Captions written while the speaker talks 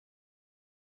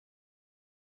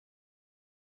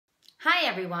Hi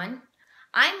everyone,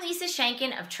 I'm Lisa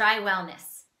Shankin of Try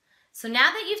Wellness. So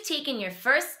now that you've taken your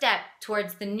first step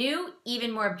towards the new,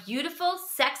 even more beautiful,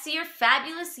 sexier,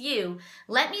 fabulous you,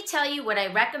 let me tell you what I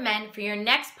recommend for your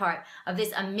next part of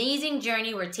this amazing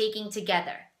journey we're taking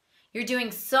together. You're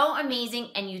doing so amazing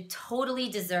and you totally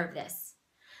deserve this.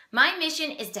 My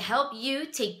mission is to help you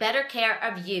take better care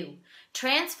of you.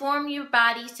 Transform your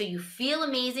body so you feel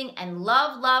amazing and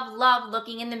love, love, love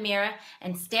looking in the mirror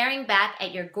and staring back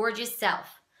at your gorgeous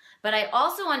self. But I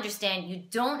also understand you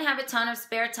don't have a ton of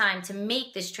spare time to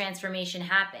make this transformation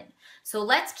happen. So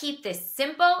let's keep this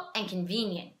simple and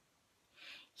convenient.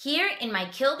 Here in my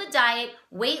Kill the Diet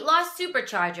Weight Loss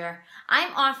Supercharger,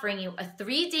 I'm offering you a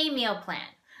 3-day meal plan,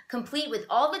 complete with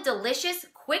all the delicious,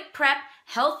 quick prep,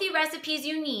 healthy recipes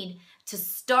you need to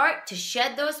start to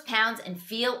shed those pounds and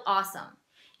feel awesome.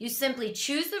 You simply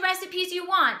choose the recipes you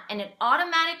want and an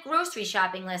automatic grocery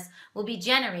shopping list will be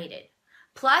generated.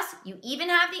 Plus, you even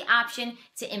have the option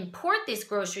to import this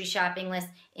grocery shopping list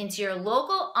into your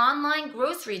local online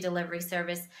grocery delivery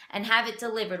service and have it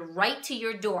delivered right to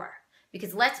your door.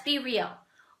 Because let's be real,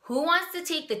 who wants to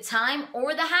take the time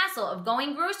or the hassle of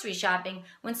going grocery shopping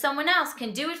when someone else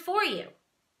can do it for you?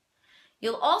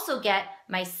 You'll also get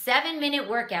my 7-minute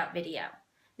workout video.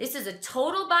 This is a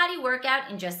total body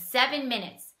workout in just 7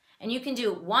 minutes. And you can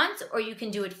do it once or you can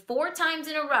do it 4 times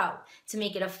in a row to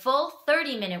make it a full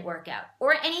 30-minute workout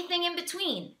or anything in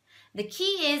between. The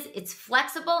key is it's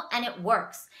flexible and it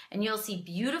works, and you'll see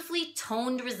beautifully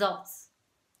toned results.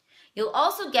 You'll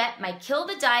also get my Kill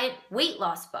the Diet Weight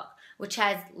Loss book, which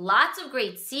has lots of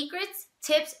great secrets,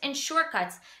 tips, and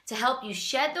shortcuts to help you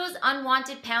shed those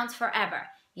unwanted pounds forever.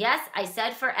 Yes, I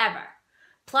said forever.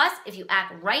 Plus, if you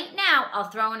act right now, I'll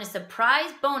throw in a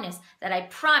surprise bonus that I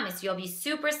promise you'll be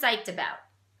super psyched about.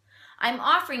 I'm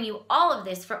offering you all of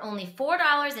this for only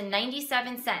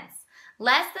 $4.97,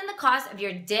 less than the cost of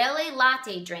your daily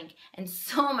latte drink and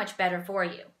so much better for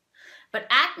you. But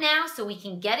act now so we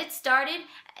can get it started,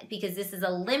 because this is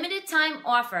a limited time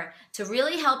offer to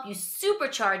really help you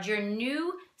supercharge your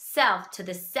new self to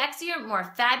the sexier, more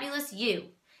fabulous you.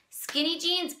 Skinny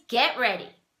jeans, get ready.